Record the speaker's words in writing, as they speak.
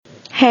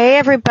Hey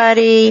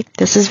everybody,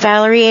 this is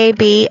Valerie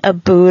A.B., a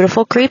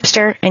beautiful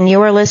creepster, and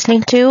you are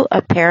listening to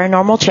A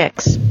Paranormal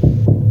Chicks.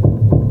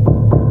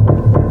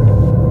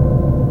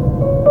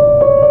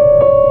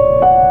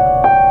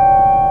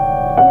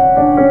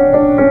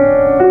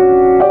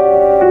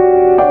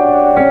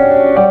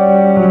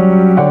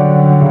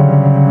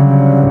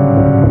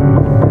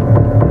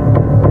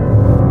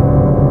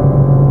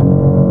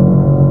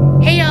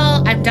 Hey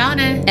y'all, I'm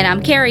Donna. And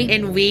I'm Carrie.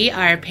 And we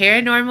are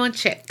Paranormal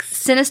Chicks.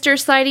 Sinister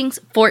Sightings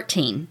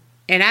 14.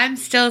 And I'm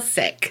still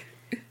sick.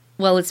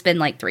 Well, it's been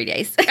like 3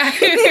 days.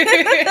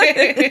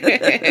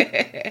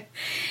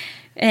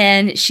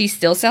 And she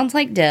still sounds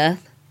like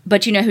death.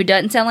 But you know who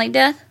doesn't sound like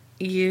death?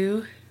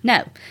 You?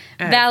 No.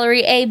 Oh.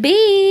 Valerie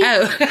A.B.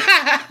 Oh.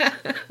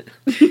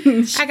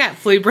 I got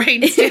flu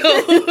brain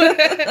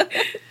still.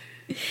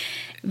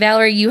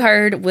 Valerie, you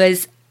heard,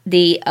 was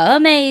the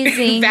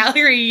amazing...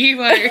 Valerie, you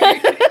are...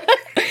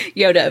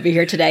 Yoda over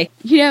here today.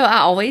 You know, I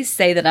always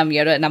say that I'm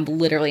Yoda, and I've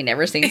literally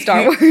never seen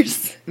Star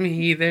Wars. Me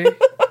either.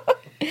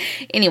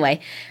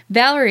 Anyway,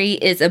 Valerie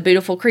is a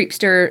beautiful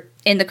creepster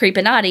in the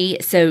Creepinati,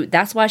 so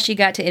that's why she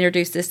got to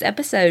introduce this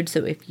episode.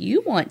 So if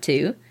you want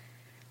to,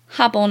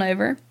 hop on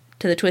over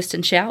to the Twist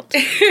and Shout.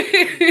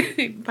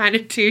 Find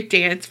a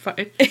two-dance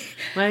partner.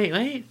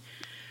 Wait.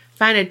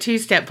 Find a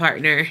two-step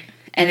partner.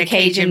 And a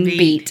Cajun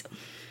beat.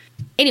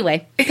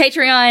 Anyway,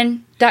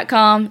 patreon.com/the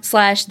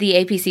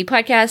APC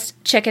podcast.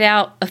 Check it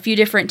out. A few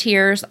different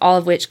tiers, all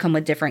of which come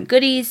with different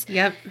goodies.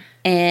 Yep.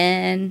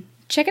 And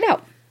check it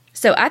out.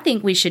 So I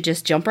think we should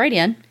just jump right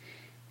in.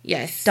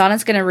 Yes.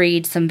 Donna's going to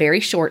read some very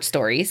short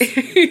stories.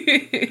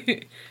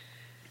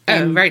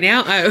 Right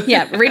now? Oh.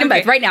 Yeah, read them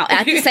both right now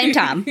at the same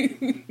time.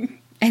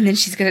 And then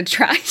she's going to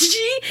try.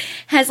 She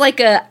has like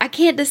I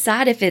can't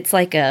decide if it's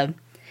like a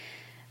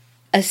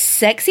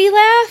sexy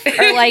laugh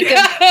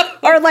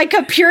or like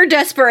a pure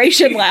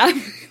desperation laugh.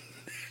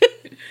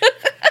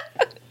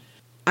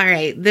 All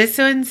right, this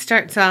one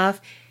starts off.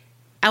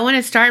 I want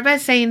to start by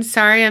saying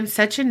sorry I'm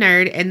such a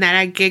nerd and that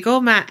I giggle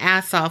my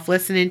ass off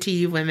listening to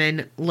you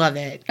women. Love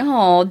it.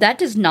 Oh, that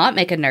does not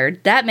make a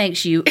nerd. That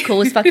makes you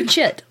cool as fucking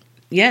shit.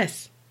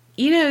 Yes.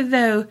 You know,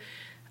 though,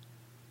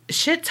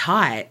 shit's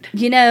hot.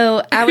 You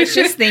know, I was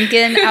just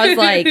thinking, I was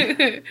like,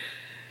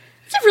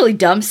 it's a really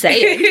dumb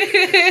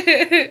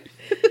saying.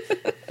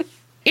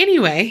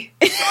 Anyway.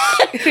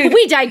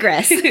 We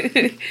digress.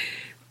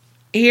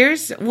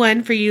 Here's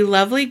one for you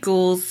lovely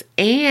ghouls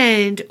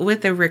and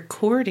with a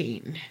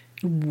recording.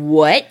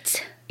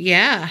 What?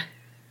 Yeah.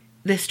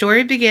 The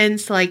story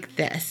begins like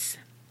this.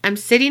 I'm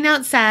sitting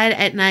outside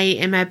at night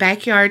in my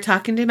backyard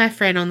talking to my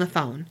friend on the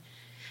phone.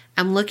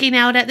 I'm looking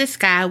out at the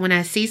sky when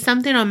I see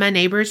something on my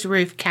neighbor's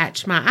roof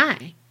catch my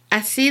eye.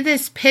 I see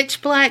this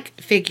pitch black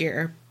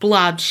figure,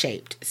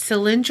 blob-shaped,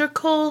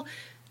 cylindrical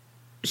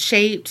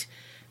shaped,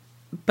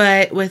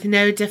 but with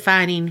no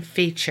defining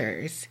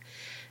features.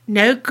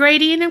 No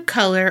gradient of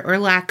color or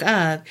lack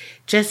of,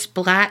 just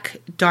black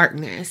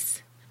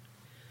darkness.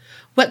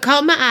 What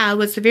caught my eye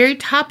was the very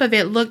top of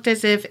it looked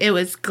as if it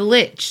was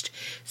glitched,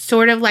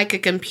 sort of like a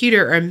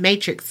computer or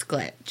matrix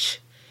glitch.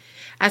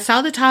 I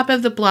saw the top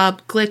of the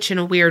blob glitch in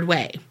a weird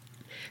way.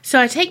 So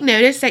I take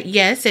notice that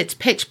yes, it's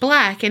pitch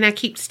black and I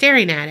keep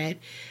staring at it.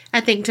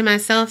 I think to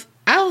myself,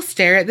 I'll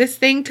stare at this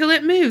thing till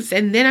it moves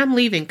and then I'm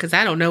leaving because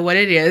I don't know what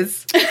it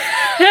is.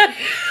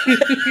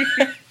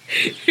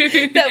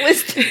 That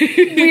was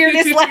the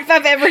weirdest laugh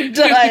I've ever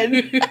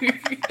done.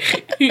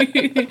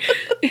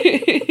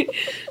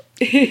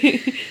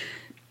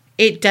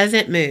 It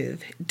doesn't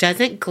move,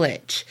 doesn't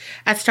glitch.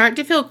 I start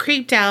to feel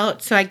creeped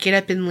out, so I get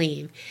up and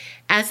leave.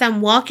 As I'm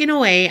walking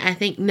away, I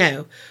think,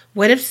 no,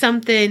 what if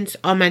something's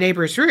on my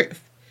neighbor's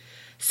roof?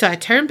 So I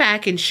turn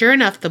back, and sure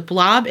enough, the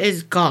blob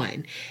is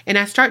gone. And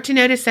I start to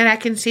notice that I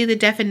can see the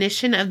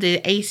definition of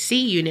the AC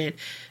unit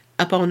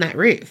up on that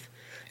roof,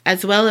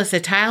 as well as the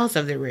tiles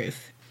of the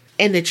roof.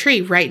 And the tree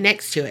right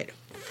next to it.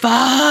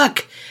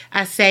 Fuck!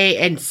 I say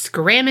and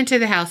scram into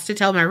the house to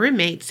tell my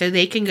roommates so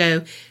they can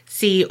go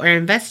see or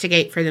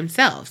investigate for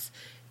themselves.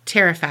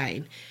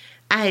 Terrifying.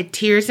 I had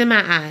tears in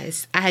my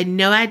eyes. I had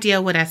no idea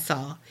what I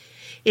saw.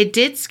 It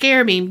did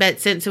scare me,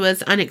 but since it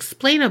was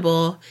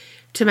unexplainable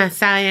to my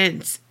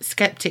science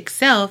skeptic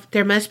self,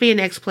 there must be an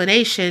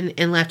explanation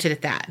and left it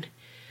at that.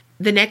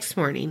 The next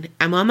morning,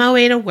 I'm on my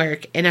way to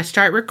work and I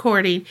start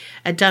recording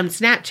a dumb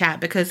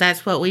Snapchat because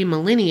that's what we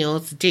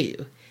millennials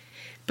do.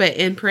 But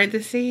in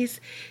parentheses,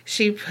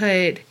 she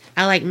put,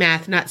 I like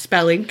math, not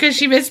spelling, because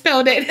she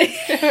misspelled it.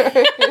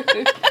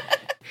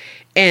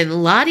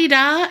 And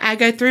la-di-da, I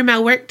go through my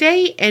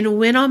workday, and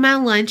when on my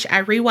lunch,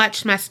 I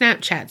rewatched my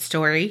Snapchat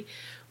story.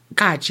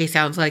 God, she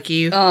sounds like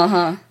you.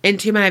 Uh-huh. And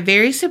to my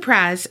very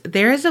surprise,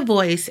 there is a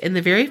voice in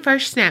the very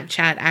first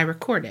Snapchat I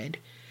recorded.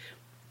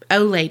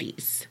 Oh,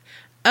 ladies.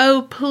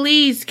 Oh,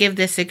 please give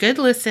this a good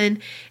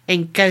listen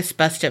and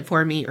ghostbust it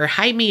for me or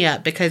hype me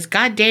up because,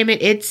 God damn it,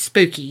 it's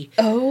spooky.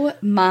 Oh,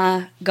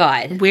 my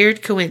God.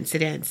 Weird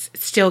coincidence.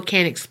 Still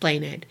can't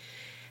explain it.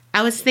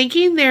 I was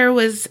thinking there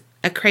was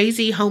a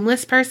crazy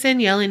homeless person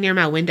yelling near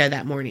my window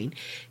that morning?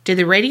 Did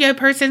the radio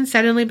person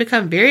suddenly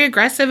become very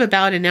aggressive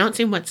about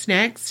announcing what's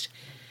next?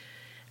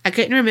 I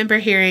couldn't remember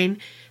hearing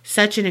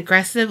such an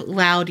aggressive,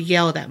 loud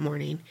yell that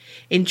morning.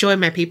 Enjoy,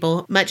 my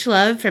people. Much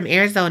love from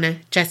Arizona,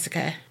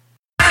 Jessica.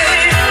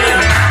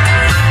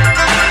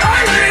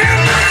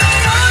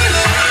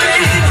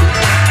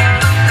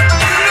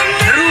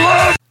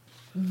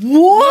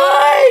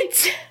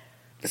 What?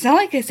 Sound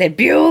like I said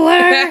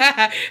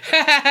Bueller.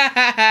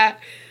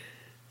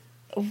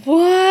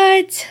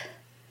 What?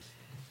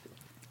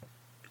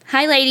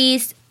 Hi,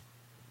 ladies.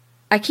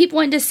 I keep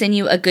wanting to send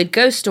you a good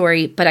ghost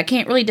story, but I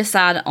can't really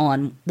decide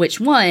on which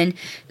one,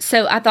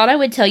 so I thought I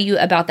would tell you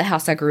about the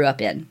house I grew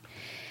up in.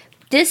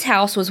 This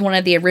house was one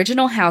of the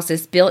original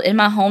houses built in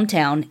my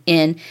hometown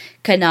in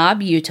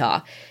Kanab,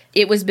 Utah.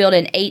 It was built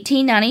in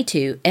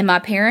 1892, and my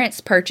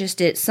parents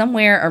purchased it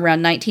somewhere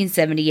around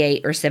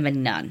 1978 or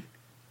 79.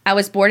 I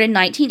was born in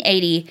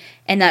 1980,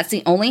 and that's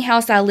the only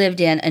house I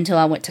lived in until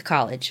I went to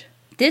college.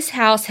 This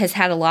house has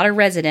had a lot of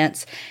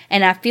residents,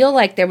 and I feel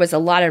like there was a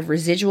lot of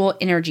residual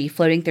energy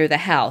floating through the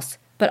house,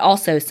 but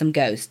also some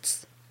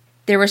ghosts.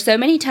 There were so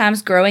many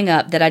times growing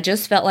up that I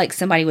just felt like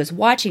somebody was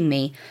watching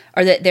me,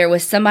 or that there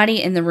was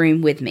somebody in the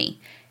room with me.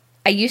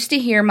 I used to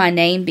hear my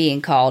name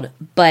being called,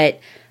 but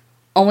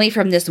only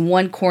from this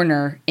one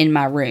corner in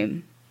my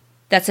room.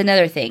 That's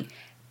another thing.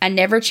 I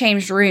never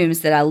changed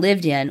rooms that I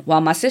lived in,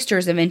 while my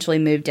sisters eventually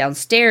moved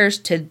downstairs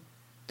to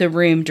the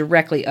room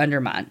directly under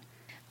mine.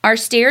 Our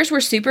stairs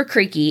were super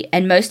creaky,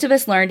 and most of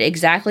us learned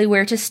exactly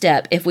where to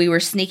step if we were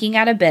sneaking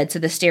out of bed so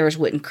the stairs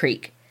wouldn't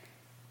creak.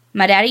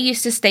 My daddy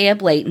used to stay up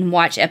late and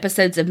watch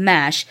episodes of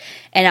MASH,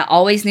 and I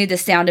always knew the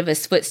sound of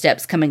his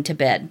footsteps coming to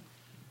bed.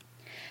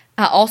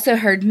 I also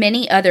heard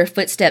many other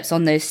footsteps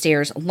on those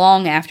stairs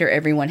long after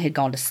everyone had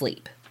gone to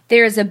sleep.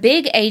 There is a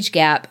big age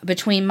gap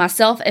between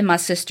myself and my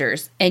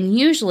sisters, and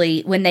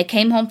usually when they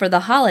came home for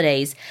the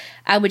holidays,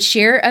 I would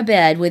share a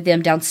bed with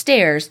them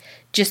downstairs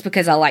just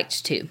because I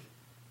liked to.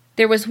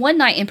 There was one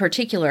night in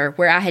particular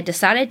where I had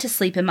decided to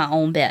sleep in my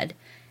own bed.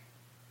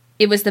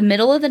 It was the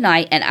middle of the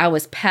night and I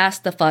was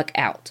passed the fuck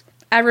out.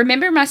 I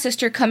remember my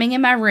sister coming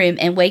in my room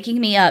and waking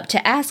me up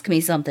to ask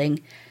me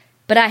something,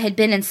 but I had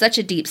been in such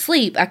a deep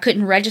sleep I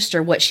couldn't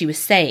register what she was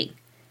saying.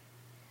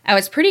 I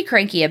was pretty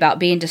cranky about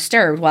being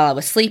disturbed while I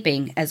was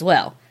sleeping as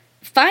well.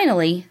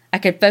 Finally, I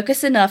could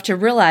focus enough to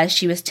realize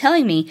she was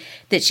telling me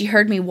that she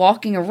heard me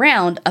walking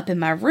around up in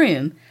my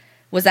room.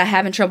 Was I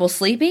having trouble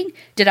sleeping?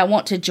 Did I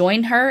want to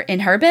join her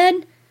in her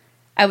bed?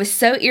 I was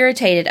so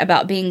irritated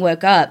about being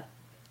woke up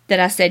that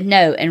I said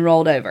no and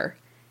rolled over.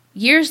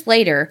 Years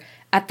later,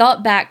 I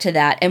thought back to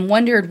that and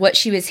wondered what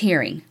she was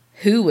hearing.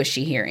 Who was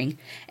she hearing?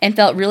 And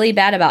felt really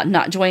bad about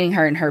not joining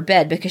her in her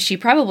bed because she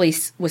probably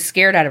was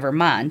scared out of her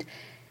mind.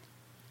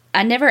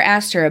 I never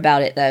asked her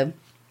about it, though.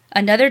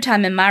 Another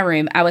time in my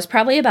room, I was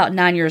probably about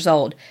 9 years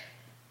old.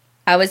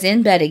 I was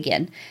in bed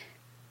again.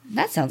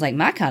 That sounds like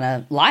my kind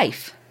of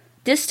life.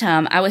 This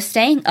time, I was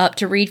staying up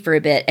to read for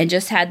a bit and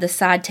just had the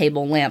side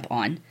table lamp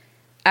on.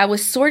 I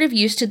was sort of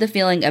used to the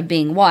feeling of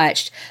being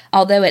watched,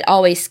 although it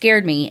always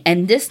scared me,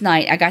 and this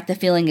night I got the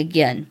feeling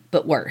again,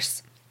 but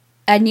worse.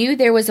 I knew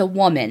there was a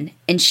woman,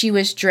 and she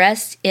was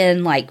dressed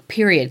in, like,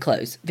 period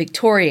clothes,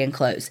 Victorian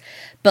clothes,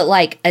 but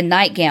like a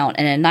nightgown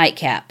and a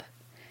nightcap.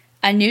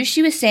 I knew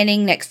she was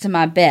standing next to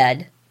my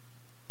bed,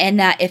 and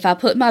that if I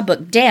put my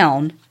book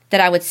down,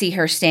 that I would see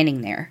her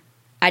standing there.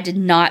 I did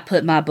not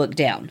put my book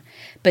down.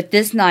 But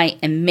this night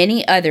and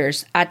many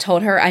others, I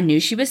told her I knew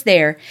she was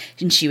there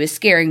and she was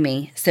scaring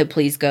me, so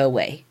please go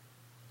away.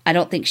 I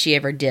don't think she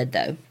ever did,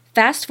 though.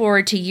 Fast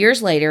forward to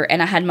years later,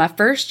 and I had my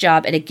first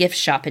job at a gift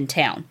shop in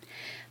town.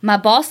 My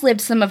boss lived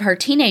some of her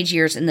teenage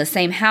years in the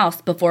same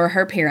house before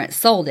her parents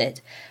sold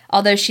it,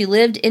 although she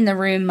lived in the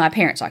room my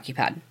parents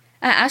occupied.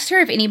 I asked her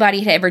if anybody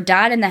had ever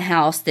died in the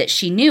house that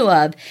she knew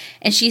of,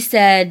 and she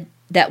said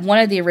that one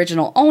of the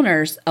original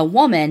owners, a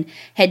woman,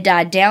 had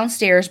died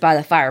downstairs by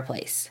the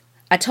fireplace.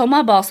 I told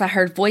my boss I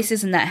heard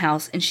voices in that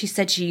house, and she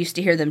said she used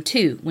to hear them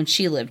too when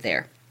she lived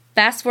there.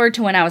 Fast forward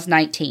to when I was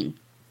 19.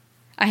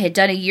 I had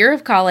done a year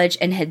of college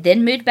and had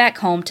then moved back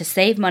home to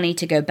save money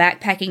to go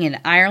backpacking in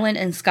Ireland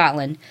and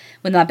Scotland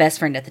with my best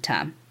friend at the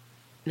time.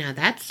 Now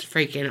that's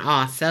freaking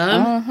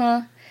awesome.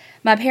 Uh-huh.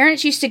 My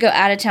parents used to go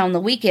out of town on the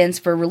weekends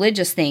for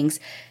religious things,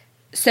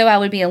 so I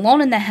would be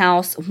alone in the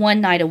house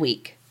one night a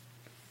week.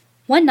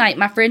 One night,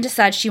 my friend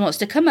decides she wants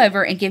to come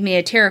over and give me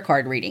a tarot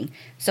card reading,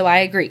 so I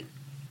agree.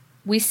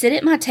 We sit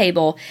at my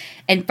table,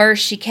 and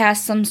first she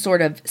casts some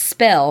sort of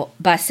spell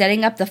by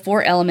setting up the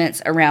 4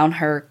 elements around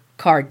her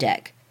card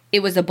deck.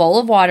 It was a bowl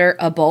of water,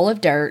 a bowl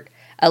of dirt,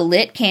 a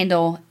lit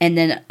candle, and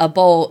then a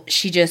bowl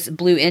she just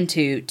blew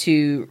into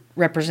to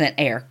represent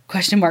air.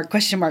 Question mark,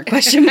 question mark,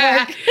 question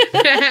mark.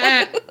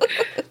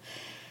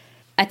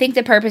 I think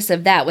the purpose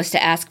of that was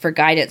to ask for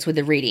guidance with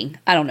the reading.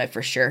 I don't know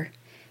for sure.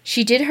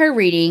 She did her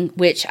reading,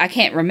 which I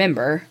can't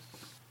remember,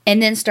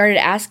 and then started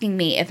asking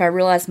me if I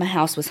realized my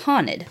house was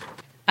haunted.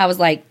 I was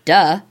like,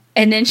 duh.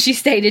 And then she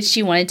stated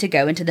she wanted to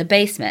go into the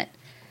basement.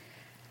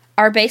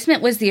 Our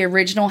basement was the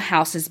original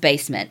house's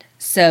basement,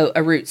 so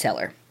a root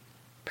cellar.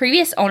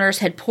 Previous owners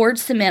had poured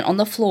cement on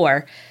the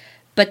floor,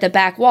 but the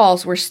back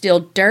walls were still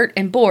dirt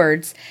and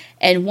boards,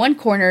 and one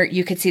corner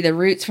you could see the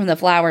roots from the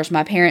flowers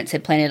my parents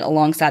had planted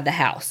alongside the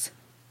house.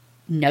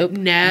 Nope.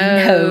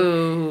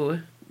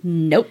 No.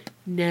 Nope.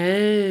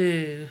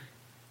 No.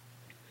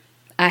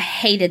 I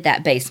hated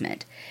that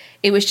basement.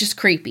 It was just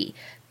creepy.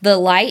 The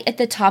light at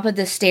the top of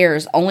the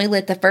stairs only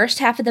lit the first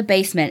half of the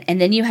basement,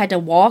 and then you had to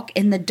walk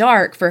in the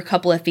dark for a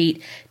couple of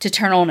feet to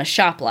turn on a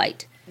shop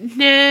light.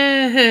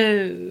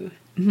 No.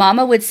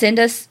 Mama would send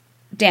us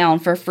down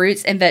for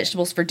fruits and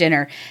vegetables for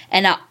dinner,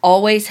 and I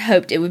always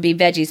hoped it would be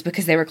veggies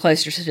because they were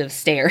closer to the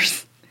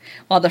stairs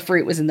while the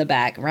fruit was in the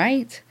back,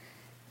 right?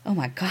 Oh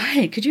my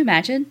God, could you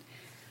imagine?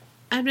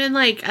 I've been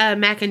like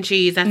mac and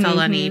cheese. That's all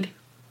I need.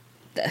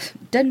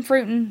 Doesn't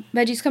fruit and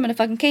veggies come in a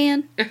fucking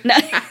can? No.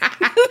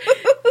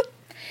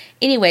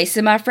 Anyway,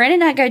 so my friend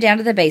and I go down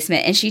to the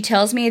basement, and she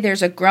tells me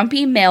there's a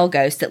grumpy male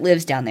ghost that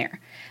lives down there.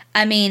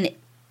 I mean,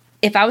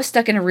 if I was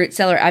stuck in a root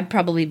cellar, I'd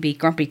probably be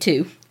grumpy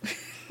too.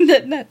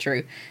 Not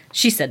true.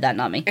 She said that,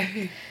 not me.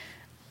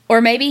 Or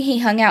maybe he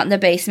hung out in the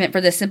basement for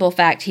the simple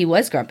fact he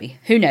was grumpy.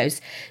 Who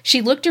knows?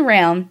 She looked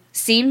around,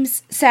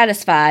 seems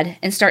satisfied,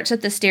 and starts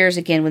up the stairs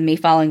again with me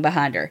following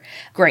behind her.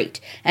 Great.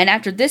 And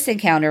after this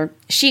encounter,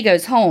 she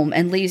goes home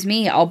and leaves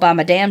me all by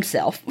my damned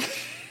self.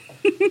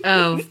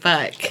 Oh,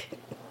 fuck.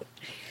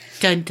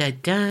 Dun, dun,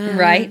 dun.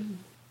 Right?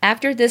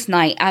 After this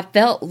night, I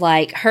felt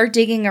like her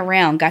digging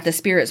around got the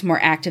spirits more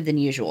active than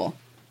usual.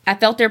 I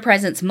felt their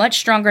presence much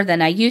stronger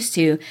than I used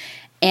to,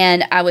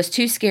 and I was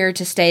too scared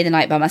to stay the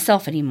night by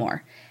myself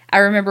anymore. I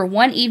remember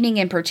one evening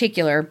in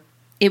particular.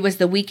 It was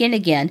the weekend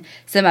again,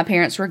 so my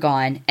parents were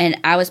gone, and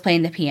I was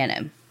playing the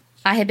piano.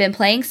 I had been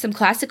playing some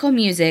classical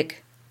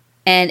music,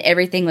 and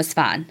everything was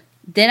fine.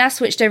 Then I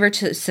switched over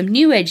to some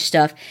New Age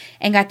stuff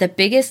and got the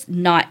biggest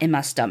knot in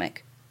my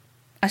stomach.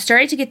 I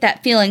started to get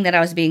that feeling that I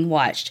was being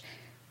watched,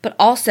 but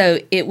also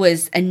it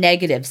was a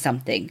negative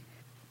something.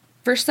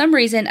 For some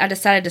reason, I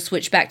decided to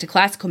switch back to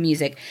classical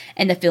music,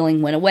 and the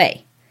feeling went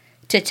away.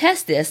 To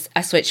test this, I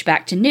switched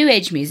back to New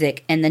Age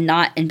music, and the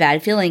knot and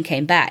bad feeling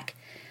came back.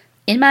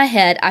 In my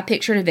head, I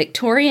pictured a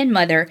Victorian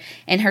mother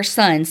and her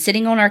son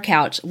sitting on our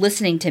couch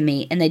listening to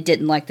me, and they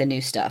didn't like the new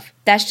stuff.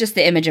 That's just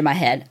the image in my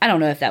head. I don't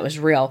know if that was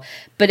real,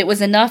 but it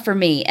was enough for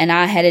me, and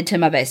I headed to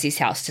my Bessie's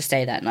house to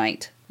stay that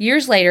night.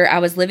 Years later, I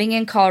was living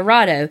in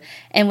Colorado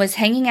and was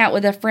hanging out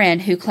with a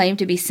friend who claimed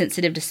to be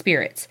sensitive to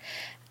spirits.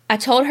 I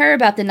told her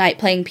about the night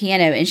playing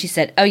piano, and she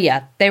said, "Oh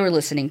yeah, they were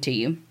listening to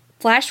you."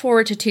 Flash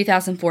forward to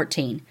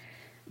 2014.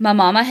 My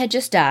mama had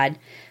just died.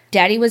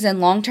 Daddy was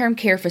in long-term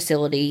care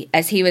facility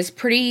as he was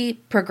pretty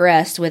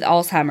progressed with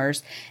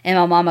Alzheimer's, and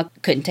my mama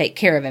couldn't take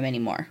care of him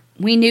anymore.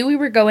 We knew we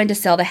were going to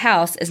sell the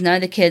house as none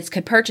of the kids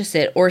could purchase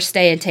it or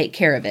stay and take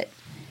care of it.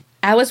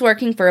 I was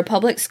working for a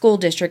public school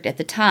district at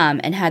the time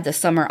and had the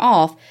summer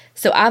off,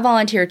 so I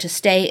volunteered to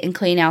stay and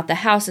clean out the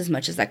house as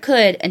much as I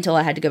could until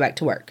I had to go back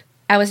to work.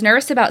 I was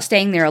nervous about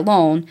staying there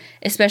alone,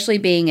 especially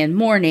being in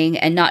mourning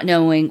and not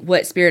knowing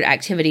what spirit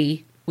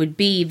activity would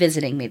be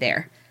visiting me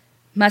there.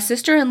 My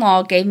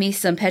sister-in-law gave me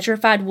some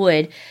petrified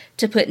wood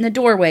to put in the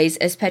doorways,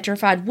 as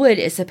petrified wood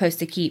is supposed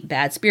to keep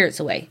bad spirits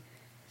away.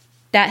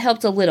 That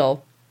helped a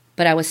little,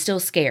 but I was still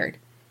scared.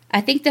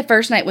 I think the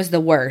first night was the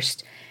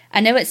worst.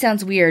 I know it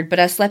sounds weird, but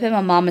I slept in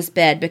my mama's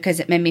bed because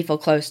it made me feel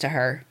close to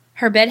her.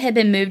 Her bed had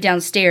been moved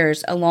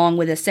downstairs along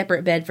with a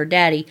separate bed for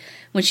Daddy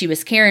when she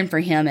was caring for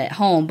him at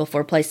home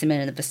before placing him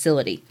in the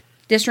facility.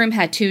 This room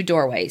had 2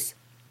 doorways,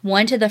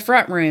 one to the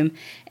front room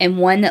and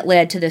one that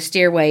led to the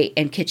stairway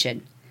and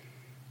kitchen.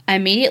 I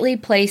immediately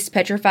placed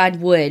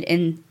petrified wood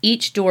in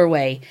each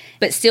doorway,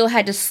 but still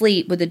had to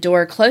sleep with the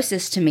door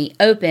closest to me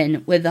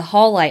open with the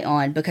hall light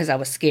on because I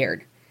was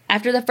scared.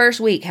 After the first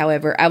week,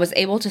 however, I was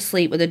able to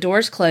sleep with the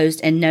doors closed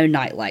and no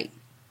nightlight.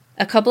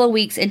 A couple of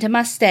weeks into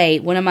my stay,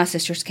 one of my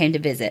sisters came to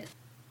visit.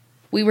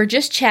 We were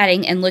just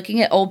chatting and looking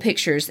at old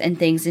pictures and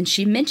things, and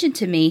she mentioned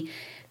to me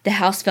the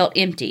house felt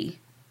empty.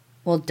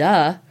 Well,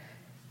 duh,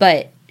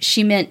 but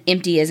she meant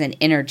empty as an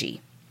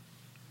energy.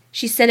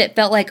 She said it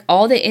felt like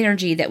all the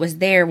energy that was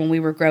there when we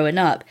were growing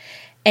up,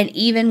 and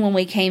even when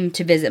we came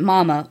to visit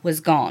Mama, was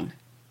gone.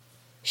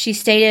 She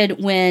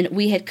stated when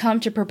we had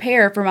come to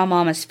prepare for my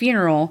Mama's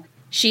funeral,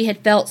 she had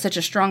felt such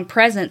a strong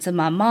presence of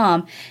my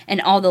mom and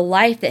all the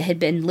life that had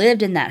been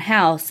lived in that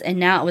house, and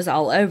now it was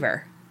all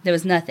over. There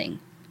was nothing.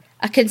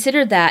 I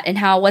considered that and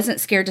how I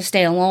wasn't scared to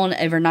stay alone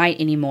overnight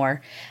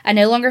anymore. I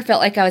no longer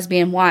felt like I was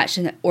being watched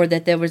or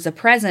that there was a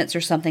presence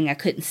or something I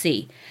couldn't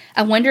see.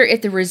 I wonder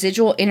if the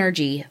residual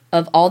energy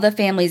of all the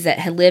families that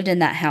had lived in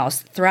that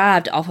house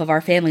thrived off of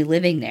our family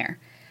living there.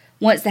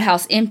 Once the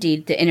house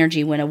emptied, the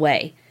energy went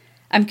away.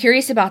 I'm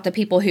curious about the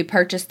people who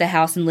purchased the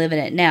house and live in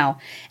it now,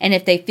 and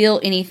if they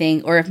feel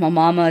anything or if my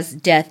mama's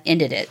death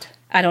ended it.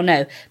 I don't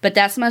know, but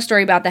that's my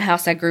story about the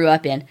house I grew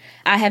up in.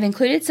 I have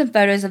included some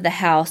photos of the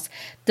house.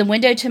 The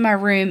window to my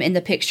room in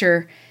the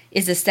picture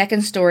is the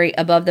second story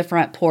above the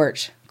front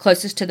porch,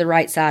 closest to the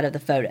right side of the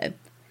photo.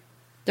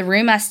 The The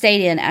room I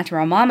stayed in after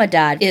my mama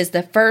died is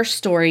the first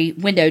story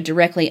window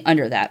directly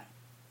under that.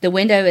 The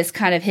window is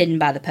kind of hidden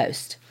by the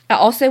post. I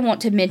also want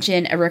to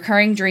mention a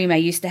recurring dream I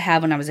used to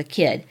have when I was a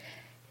kid.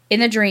 In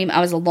the dream, I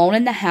was alone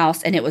in the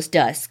house and it was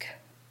dusk.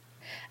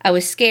 I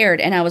was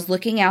scared and I was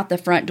looking out the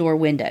front door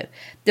window.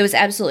 There was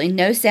absolutely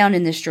no sound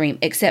in this dream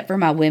except for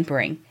my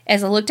whimpering.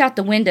 As I looked out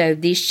the window,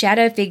 these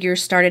shadow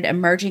figures started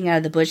emerging out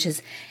of the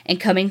bushes and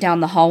coming down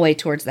the hallway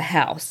towards the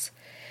house.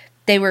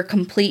 They were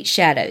complete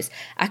shadows.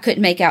 I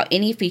couldn't make out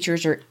any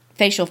features or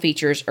facial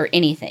features or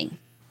anything.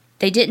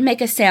 They didn't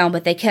make a sound,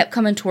 but they kept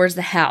coming towards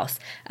the house.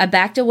 I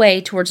backed away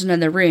towards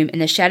another room,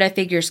 and the shadow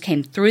figures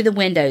came through the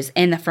windows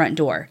and the front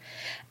door.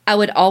 I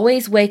would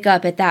always wake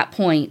up at that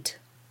point,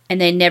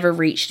 and they never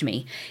reached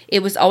me.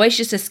 It was always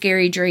just a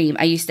scary dream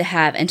I used to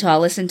have until I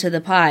listened to the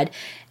pod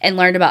and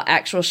learned about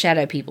actual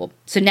shadow people.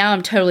 So now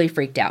I'm totally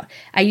freaked out.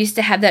 I used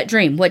to have that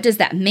dream. What does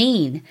that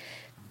mean?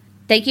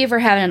 Thank you for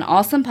having an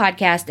awesome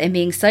podcast and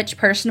being such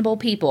personable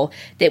people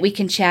that we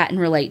can chat and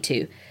relate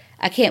to.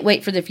 I can't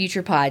wait for the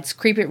future pods.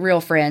 Creep it real,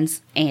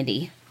 friends.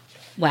 Andy.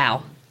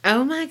 Wow.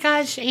 Oh my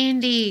gosh,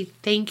 Andy.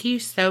 Thank you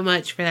so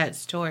much for that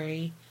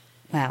story.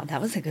 Wow,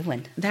 that was a good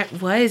one. That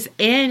was.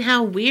 And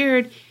how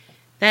weird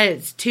that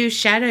it's two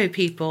shadow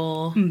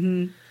people.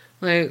 Mm-hmm.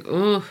 Like,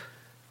 oh.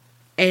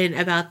 And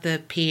about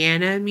the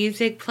piano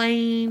music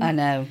playing. I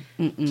know.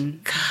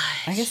 Mm-mm.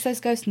 Gosh. I guess those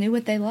ghosts knew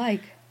what they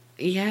like.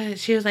 Yeah,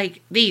 she was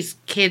like, these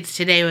kids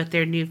today with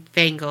their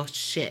newfangled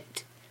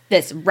shit.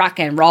 This rock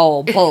and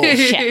roll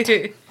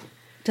bullshit.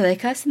 Do they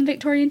cuss in the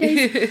Victorian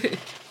days?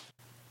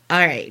 All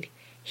right.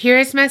 Here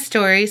is my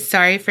story.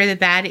 Sorry for the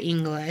bad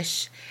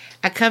English.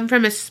 I come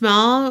from a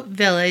small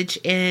village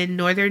in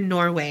northern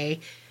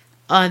Norway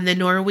on the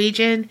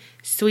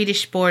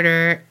Norwegian-Swedish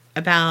border,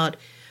 about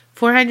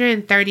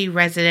 430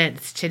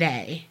 residents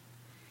today.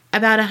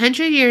 About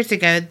 100 years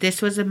ago,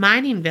 this was a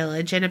mining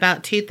village and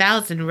about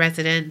 2,000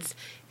 residents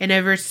and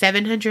over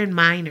 700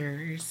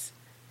 miners.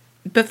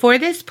 Before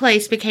this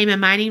place became a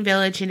mining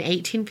village in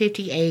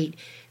 1858,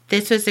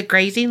 this was a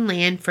grazing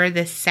land for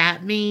the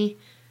Sapmi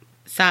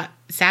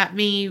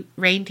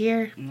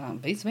reindeer. Oh,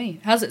 beats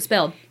me. How's it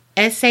spelled?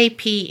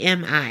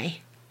 Sapmi.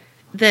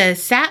 The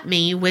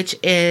Sapmi, which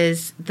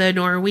is the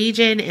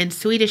Norwegian and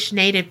Swedish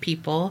native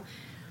people,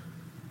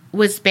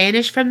 was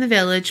banished from the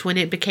village when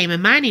it became a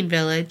mining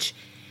village,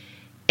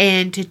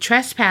 and to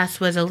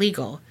trespass was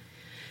illegal.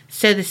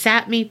 So the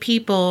Sapmi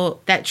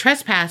people that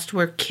trespassed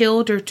were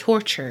killed or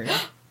tortured.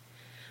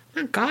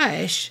 My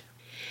gosh.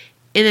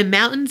 In the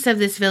mountains of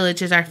this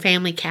village is our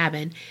family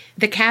cabin.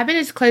 The cabin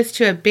is close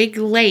to a big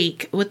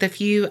lake with a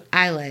few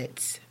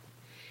islets.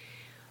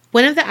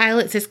 One of the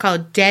islets is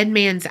called Dead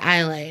Man's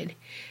Islet.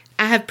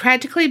 I have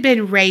practically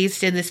been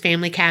raised in this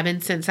family cabin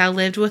since I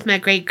lived with my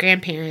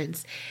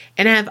great-grandparents,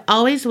 and I have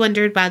always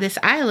wondered why this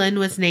island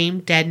was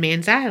named Dead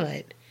Man's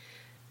Islet.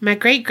 My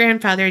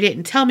great-grandfather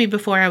didn't tell me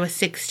before I was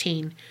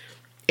 16.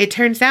 It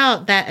turns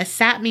out that a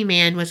Sapmi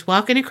man was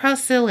walking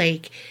across the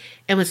lake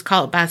and was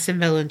caught by some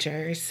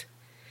villagers.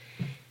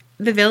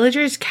 The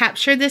villagers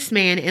captured this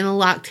man and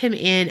locked him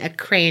in a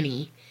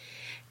cranny.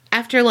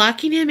 After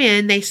locking him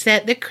in, they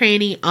set the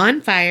cranny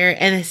on fire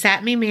and the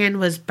Sapmi man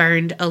was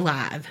burned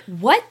alive.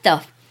 What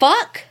the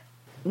fuck?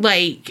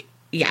 Like,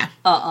 yeah.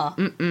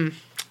 Mm-mm.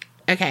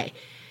 Okay.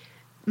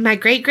 My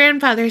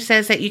great-grandfather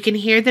says that you can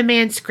hear the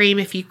man scream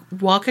if you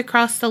walk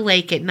across the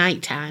lake at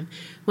nighttime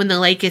when the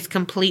lake is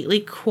completely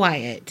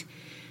quiet.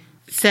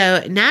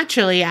 So,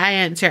 naturally, I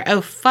answer,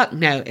 oh, fuck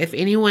no, if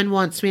anyone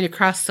wants me to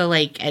cross the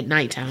lake at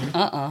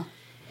nighttime.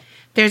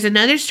 There's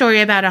another story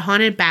about a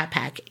haunted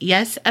backpack.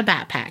 Yes, a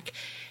backpack.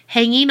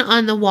 Hanging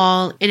on the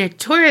wall in a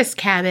tourist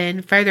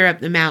cabin further up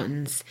the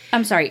mountains.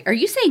 I'm sorry, are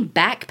you saying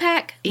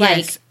backpack?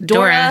 Yes, like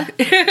Dora?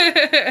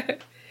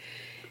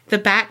 The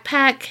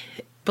backpack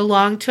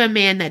belonged to a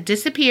man that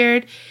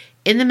disappeared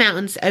in the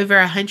mountains over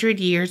 100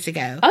 years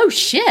ago. Oh,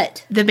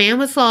 shit. The man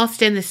was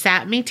lost in the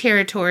Sapmi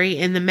territory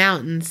in the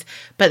mountains,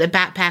 but the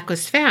backpack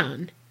was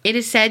found. It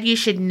is said you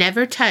should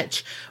never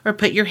touch or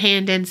put your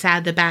hand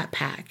inside the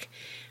backpack.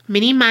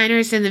 Many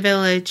miners in the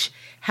village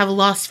have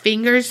lost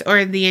fingers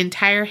or the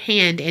entire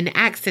hand in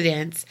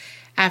accidents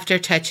after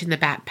touching the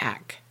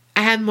backpack.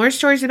 I have more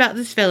stories about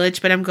this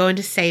village, but I'm going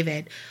to save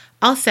it.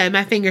 Also,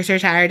 my fingers are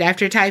tired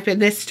after typing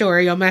this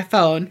story on my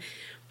phone.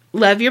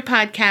 Love your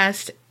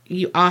podcast,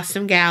 you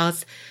awesome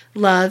gals.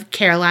 Love,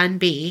 Caroline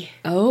B.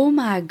 Oh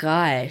my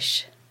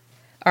gosh.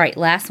 All right,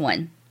 last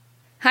one.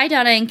 Hi,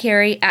 Donna and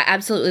Carrie. I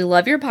absolutely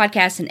love your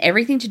podcast and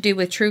everything to do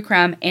with true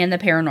crime and the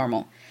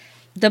paranormal.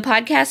 The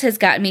podcast has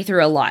gotten me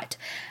through a lot.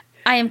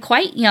 I am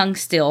quite young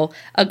still,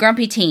 a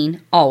grumpy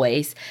teen,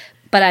 always,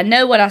 but I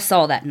know what I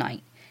saw that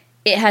night.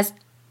 It has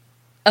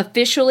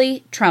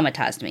officially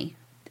traumatized me.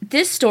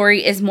 This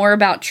story is more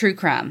about true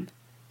crime.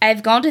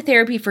 I've gone to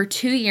therapy for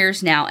 2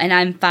 years now, and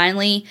I'm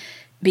finally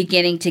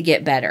beginning to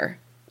get better.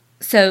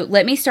 So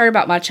let me start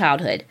about my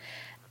childhood.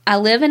 I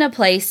live in a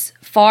place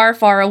far,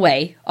 far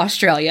away,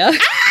 Australia.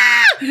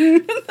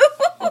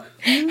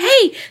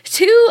 Hey,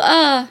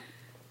 2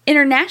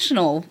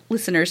 international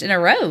listeners in a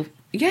row.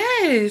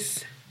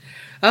 Yes.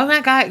 Oh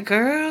my God,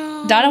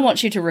 girl. Donna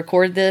wants you to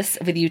record this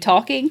with you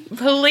talking.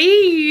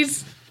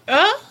 Please.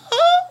 Oh.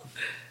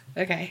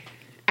 Okay.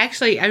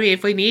 Actually, I mean,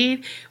 if we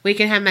need, we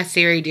can have my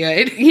Siri do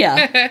it.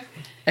 Yeah.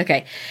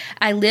 Okay.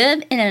 I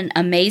live in an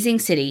amazing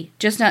city,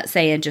 just not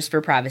saying just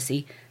for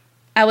privacy.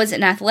 I was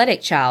an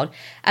athletic child.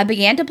 I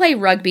began to play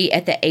rugby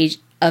at the age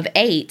of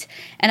 8,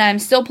 and I'm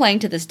still playing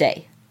to this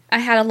day. I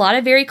had a lot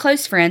of very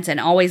close friends and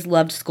always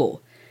loved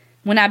school.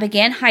 When I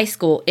began high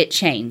school, it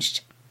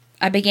changed.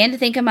 I began to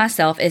think of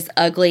myself as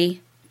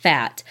ugly,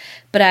 fat,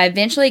 but I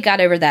eventually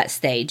got over that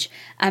stage.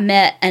 I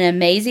met an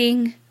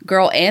amazing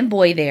girl and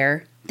boy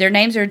there. Their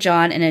names are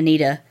John and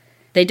Anita.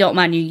 They don't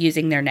mind you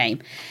using their name.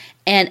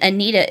 And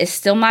Anita is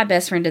still my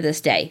best friend to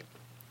this day.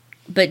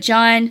 But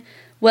John,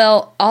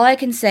 well, all I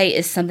can say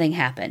is something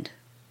happened.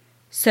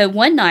 So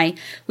one night,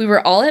 we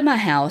were all at my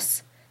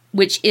house,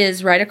 which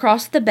is right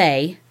across the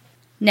bay,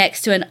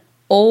 next to an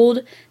old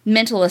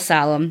mental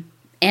asylum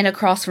and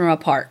across from a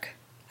park.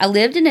 I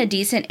lived in a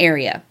decent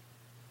area.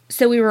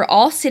 So we were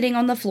all sitting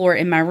on the floor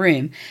in my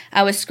room.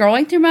 I was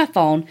scrolling through my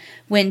phone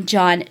when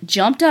John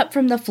jumped up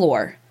from the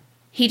floor.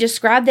 He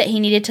described that he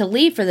needed to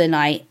leave for the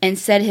night and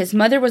said his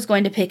mother was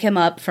going to pick him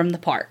up from the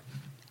park.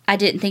 I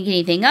didn't think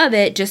anything of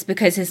it just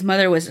because his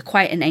mother was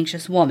quite an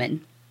anxious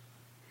woman.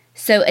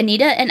 So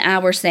Anita and I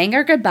were saying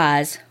our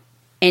goodbyes,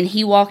 and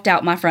he walked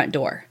out my front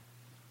door.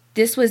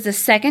 This was the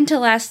second to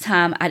last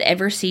time I'd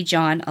ever see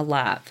John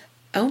alive.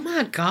 Oh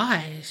my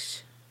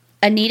gosh.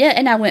 Anita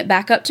and I went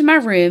back up to my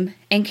room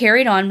and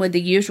carried on with the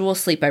usual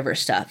sleepover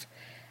stuff.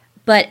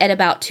 But at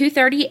about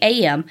 2:30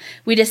 a.m.,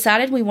 we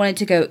decided we wanted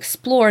to go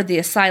explore the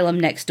asylum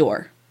next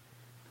door.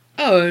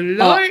 Oh,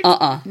 Lord.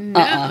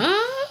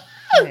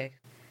 Okay.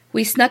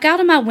 We snuck out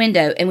of my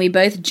window and we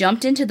both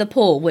jumped into the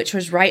pool, which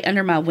was right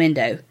under my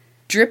window.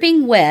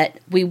 Dripping wet,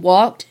 we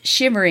walked,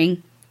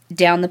 shivering,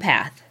 down the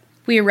path.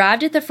 We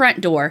arrived at the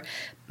front door.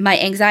 My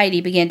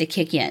anxiety began to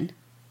kick in.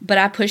 But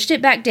I pushed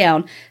it back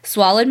down,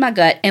 swallowed my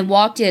gut, and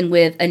walked in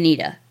with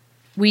Anita.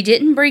 We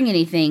didn't bring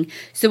anything,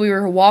 so we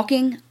were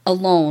walking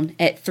alone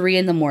at 3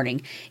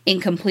 a.m.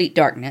 in complete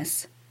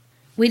darkness.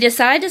 We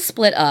decided to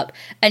split up.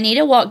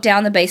 Anita walked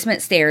down the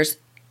basement stairs,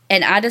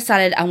 and I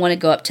decided I want to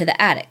go up to the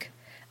attic.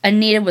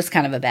 Anita was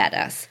kind of a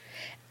badass.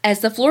 As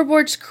the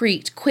floorboards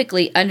creaked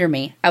quickly under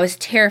me, I was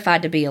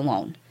terrified to be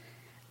alone.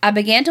 I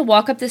began to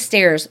walk up the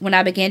stairs when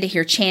I began to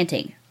hear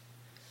chanting.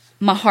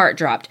 My heart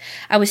dropped.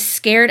 I was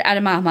scared out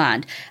of my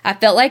mind. I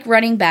felt like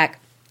running back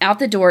out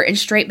the door and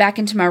straight back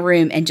into my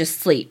room and just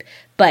sleep.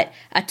 But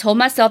I told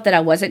myself that I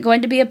wasn't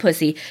going to be a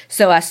pussy,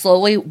 so I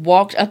slowly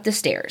walked up the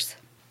stairs.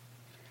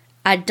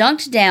 I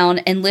dunked down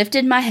and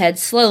lifted my head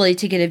slowly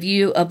to get a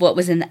view of what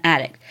was in the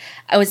attic.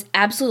 I was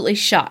absolutely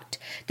shocked.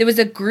 There was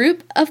a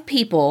group of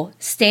people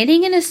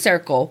standing in a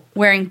circle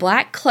wearing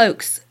black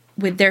cloaks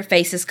with their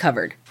faces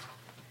covered.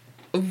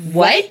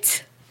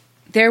 What?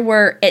 There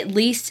were at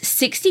least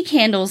 60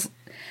 candles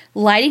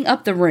lighting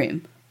up the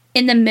room.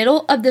 In the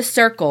middle of the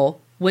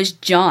circle was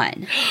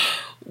John.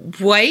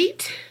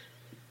 Wait.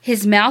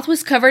 His mouth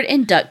was covered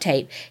in duct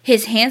tape.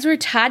 His hands were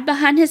tied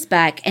behind his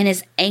back and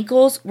his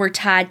ankles were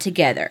tied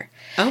together.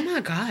 Oh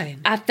my God.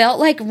 I felt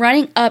like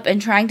running up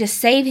and trying to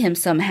save him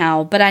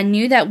somehow, but I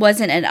knew that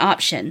wasn't an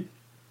option.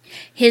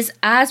 His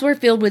eyes were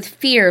filled with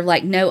fear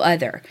like no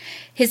other.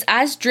 His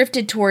eyes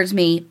drifted towards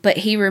me, but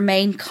he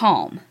remained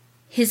calm.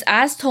 His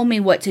eyes told me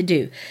what to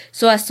do,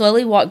 so I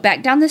slowly walked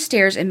back down the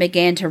stairs and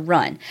began to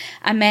run.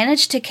 I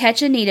managed to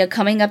catch Anita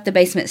coming up the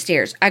basement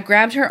stairs. I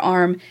grabbed her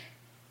arm,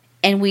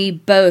 and we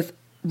both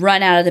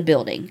run out of the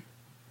building.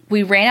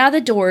 We ran out of the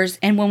doors,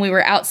 and when we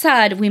were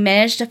outside, we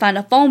managed to find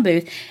a phone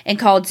booth and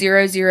called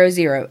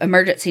 000,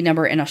 emergency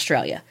number in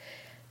Australia.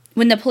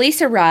 When the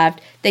police arrived,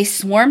 they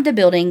swarmed the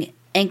building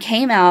and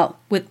came out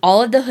with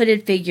all of the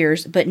hooded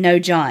figures, but no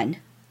John.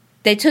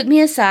 They took me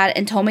aside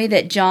and told me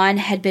that John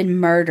had been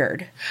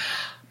murdered.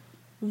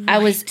 What? I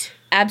was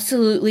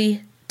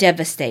absolutely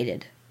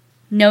devastated.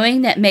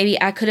 Knowing that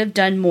maybe I could have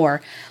done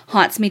more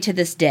haunts me to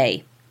this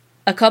day.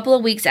 A couple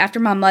of weeks after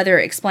my mother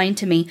explained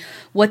to me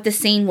what the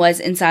scene was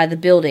inside the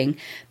building,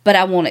 but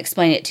I won't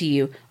explain it to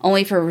you,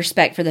 only for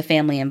respect for the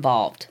family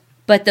involved.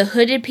 But the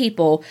hooded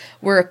people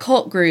were a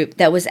cult group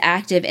that was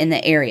active in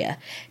the area.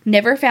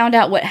 Never found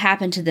out what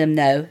happened to them,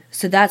 though,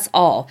 so that's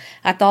all.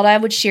 I thought I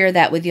would share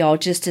that with y'all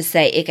just to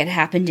say it could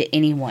happen to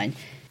anyone.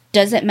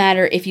 Doesn't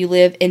matter if you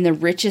live in the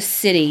richest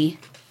city,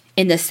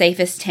 in the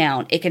safest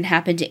town, it can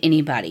happen to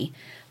anybody.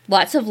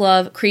 Lots of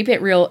love, Creep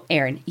It Real,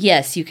 Aaron.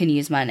 Yes, you can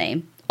use my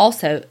name.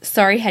 Also,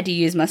 sorry had to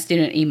use my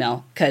student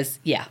email, because,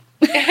 yeah.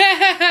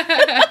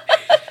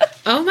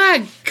 Oh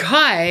my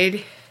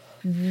God.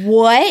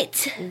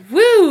 What?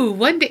 Woo,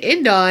 one to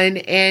end on,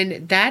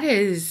 and that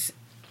is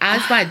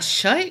eyes wide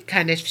shut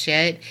kind of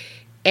shit.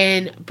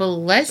 And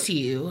bless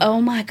you. Oh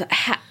my God.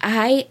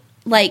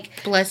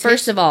 Bless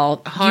first of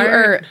all, heart. you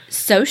are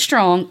so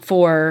strong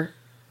for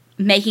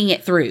making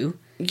it through.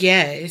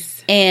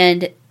 Yes.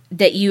 And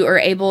that you are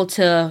able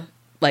to,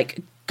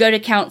 go to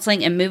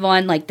counseling and move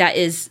on. That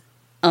is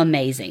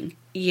amazing.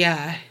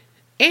 Yeah.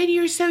 And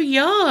you're so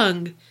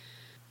young.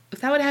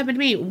 if that would happen to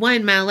me,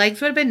 one, my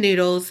legs would have been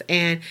noodles,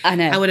 and I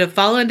know. I would have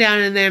fallen down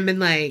in there and been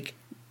like...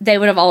 They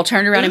would have all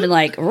turned around and been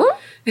like,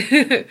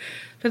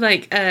 but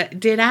like,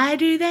 did I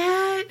do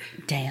that?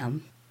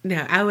 damn.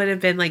 No, I would have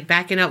been like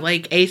backing up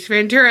like Ace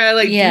Ventura,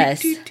 like,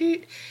 Yes. doot, doot,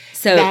 doot.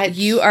 So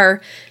you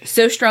are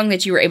so strong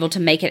that you were able to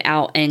make it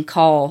out and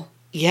call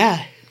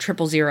Yeah.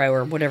 000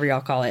 or whatever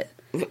y'all call it.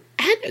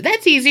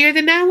 That's easier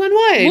than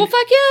 911. Well,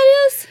 fuck yeah,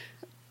 it is.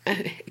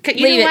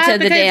 You leave know it why? to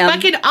the Because damn-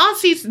 fucking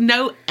Aussies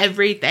know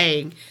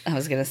everything. I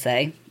was going to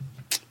say,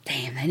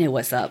 damn, they know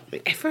what's up.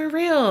 For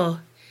real.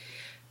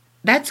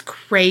 That's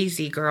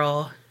crazy,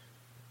 girl.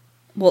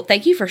 Well,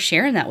 thank you for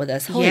sharing that with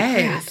us. Holy crap.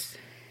 Yes.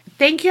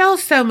 Thank y'all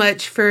so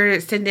much for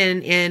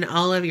sending in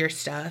all of your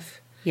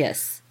stuff.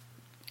 Yes.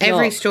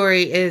 Every Y'all-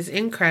 story is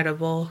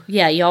incredible.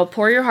 Yeah, y'all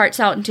pour your hearts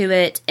out into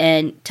it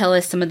and tell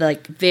us some of the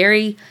like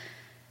very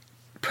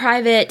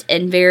private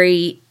and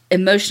very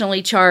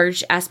emotionally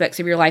charged aspects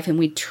of your life, and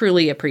we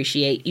truly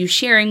appreciate you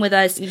sharing with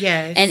us.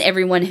 Yes. And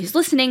everyone who's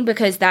listening,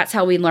 because that's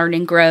how we learn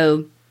and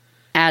grow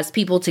as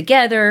people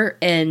together,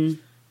 and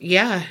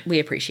Yeah. we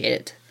appreciate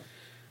it.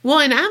 Well,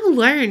 and I've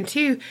learned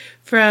too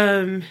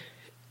from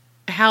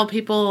how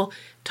people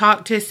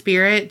talk to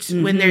spirits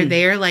when they're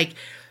there. Like,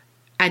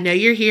 I know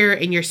you're here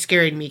and you're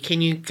scaring me.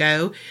 Can you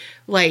go?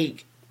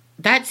 Like,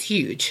 that's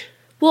huge.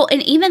 Well,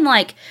 and even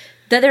like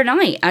the other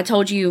night, I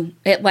told you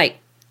at like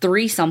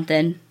 3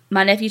 something,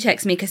 my nephew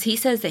texted me because he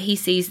says that he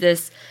sees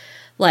this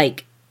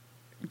like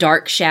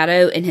dark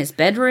shadow in his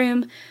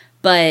bedroom,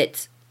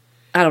 but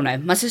I don't know.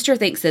 My sister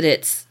thinks that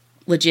it's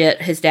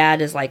legit. His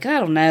dad is like, I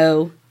don't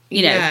know,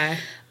 you know. Yeah.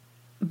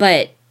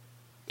 But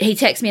he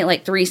texted me at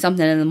like 3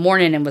 something in the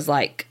morning and was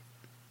like,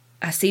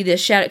 I see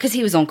this shadow, because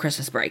he was on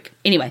Christmas break.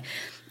 Anyway,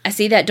 I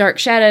see that dark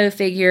shadow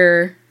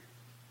figure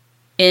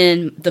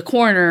in the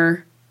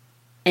corner.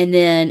 And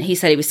then he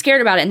said he was scared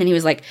about it. And then he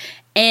was like,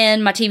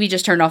 and my TV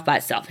just turned off by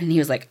itself. And he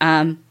was like,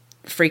 I'm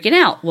freaking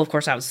out. Well, of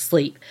course I was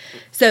asleep.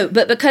 So,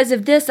 but because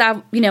of this, I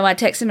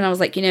texted him and I was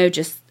like,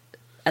 just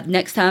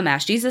next time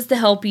ask Jesus to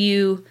help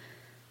you,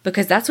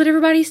 because that's what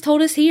everybody's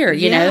told us here,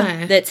 you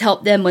know, that's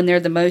helped them when they're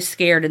the most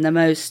scared and the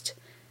most,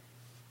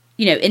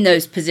 in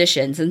those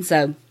positions. And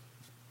so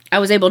I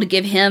was able to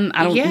give him,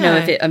 I don't know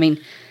if it, I mean,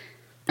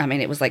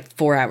 it was like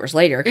 4 hours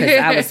later because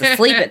I was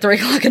asleep at 3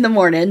 o'clock in the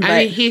morning.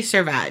 But he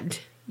survived.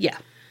 Yeah.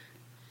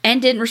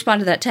 And didn't respond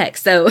to that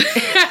text. So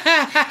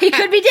he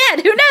could be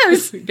dead. Who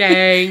knows?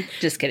 Dang.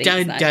 Just kidding.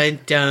 Dun, dun,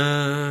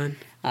 dun.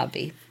 I'll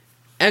be.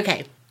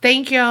 Okay.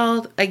 Thank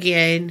y'all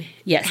again.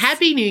 Yes.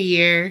 Happy New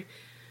Year.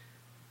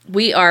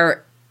 We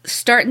are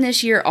starting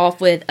this year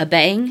off with a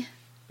bang.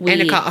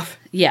 And a cough.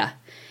 Yeah.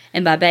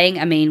 And by bang,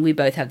 I mean we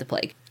both have the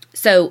plague.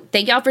 So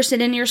thank y'all for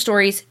sending your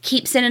stories.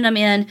 Keep sending them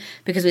in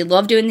because we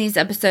love doing these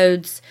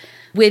episodes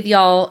with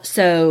y'all.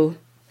 So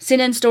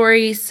send in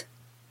stories.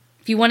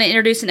 If you want to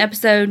introduce an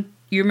episode,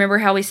 you remember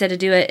how we said to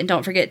do it. And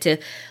don't forget to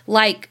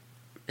like,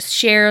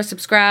 share,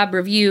 subscribe,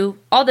 review,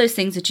 all those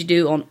things that you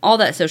do on all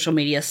that social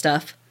media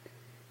stuff.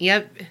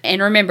 Yep.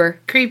 And remember,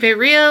 Creep it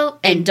real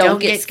and don't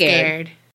get scared.